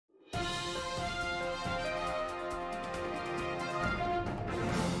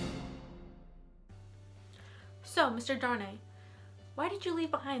Mr. Darnay. Why did you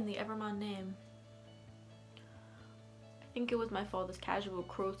leave behind the Evermond name? I think it was my father's casual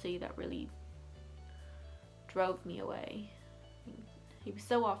cruelty that really drove me away. He was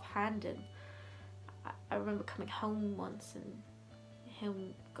so offhanded. I remember coming home once and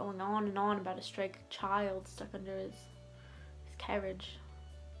him going on and on about a stray child stuck under his carriage.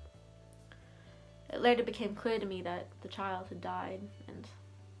 It later became clear to me that the child had died, and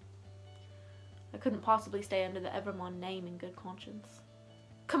I couldn't possibly stay under the Evermond name in good conscience.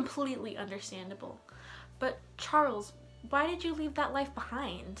 Completely understandable. But Charles, why did you leave that life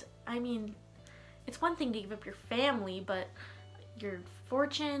behind? I mean, it's one thing to give up your family, but your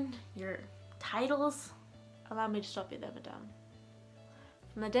fortune, your titles... Allow me to stop you there, madame.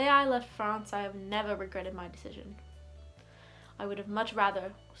 From the day I left France, I have never regretted my decision. I would have much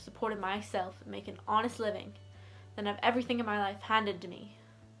rather supported myself and make an honest living than have everything in my life handed to me.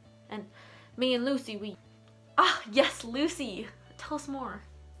 And me and Lucy, we... Ah, yes, Lucy! Tell us more.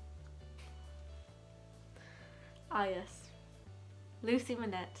 Ah, yes. Lucy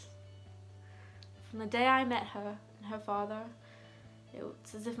Manette. From the day I met her and her father,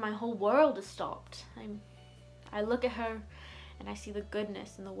 it's as if my whole world has stopped. I look at her and I see the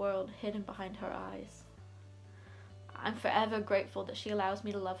goodness in the world hidden behind her eyes. I'm forever grateful that she allows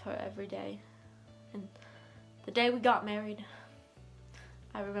me to love her every day. And the day we got married,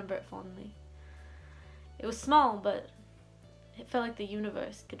 I remember it fondly. It was small, but it felt like the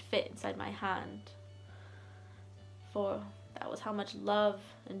universe could fit inside my hand. For that was how much love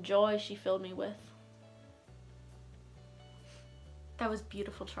and joy she filled me with. That was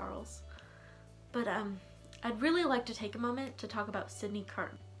beautiful, Charles. But I'd really like to take a moment to talk about Sydney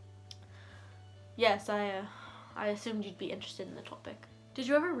Kern. Yes, I assumed you'd be interested in the topic. Did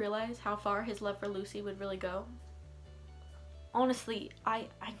you ever realize how far his love for Lucy would really go? Honestly, I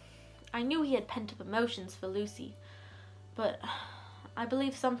knew he had pent-up emotions for Lucy, but I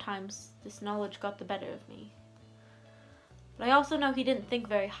believe sometimes this knowledge got the better of me. But I also know he didn't think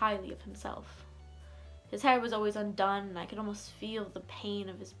very highly of himself. His hair was always undone, and I could almost feel the pain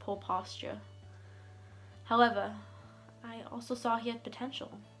of his poor posture. However, I also saw he had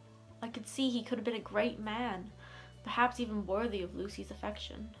potential. I could see he could have been a great man, perhaps even worthy of Lucy's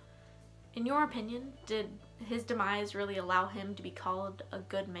affection. In your opinion, did his demise really allow him to be called a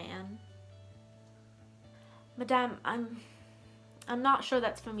good man? Madame, I'm not sure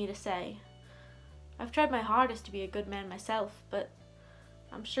that's for me to say. I've tried my hardest to be a good man myself, but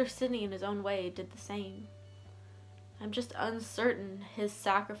I'm sure Sydney in his own way did the same. I'm just uncertain his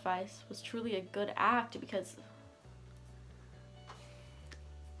sacrifice was truly a good act because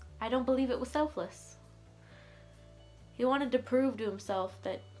I don't believe it was selfless. He wanted to prove to himself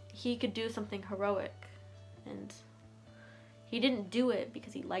that he could do something heroic, and he didn't do it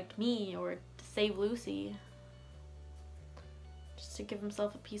because he liked me or to save Lucy. Just to give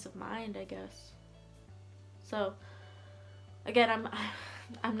himself a peace of mind, I guess. So, again,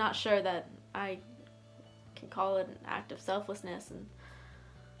 I'm not sure that I can call it an act of selflessness, and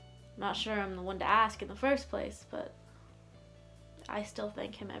I'm not sure I'm the one to ask in the first place, but I still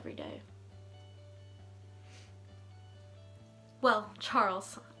thank him every day. Well,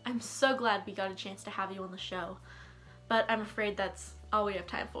 Charles, I'm so glad we got a chance to have you on the show, but I'm afraid that's all we have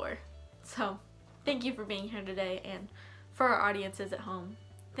time for. So, thank you for being here today, and for our audiences at home,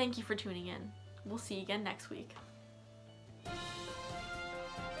 thank you for tuning in. We'll see you again next week. No,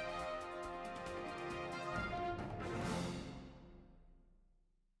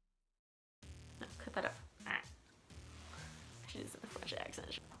 cut that up. I should use a French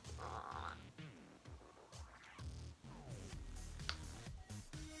accent.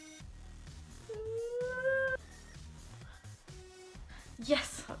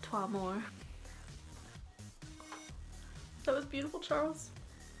 Yes, toi more. That was beautiful, Charles.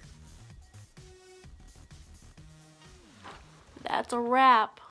 That's a wrap.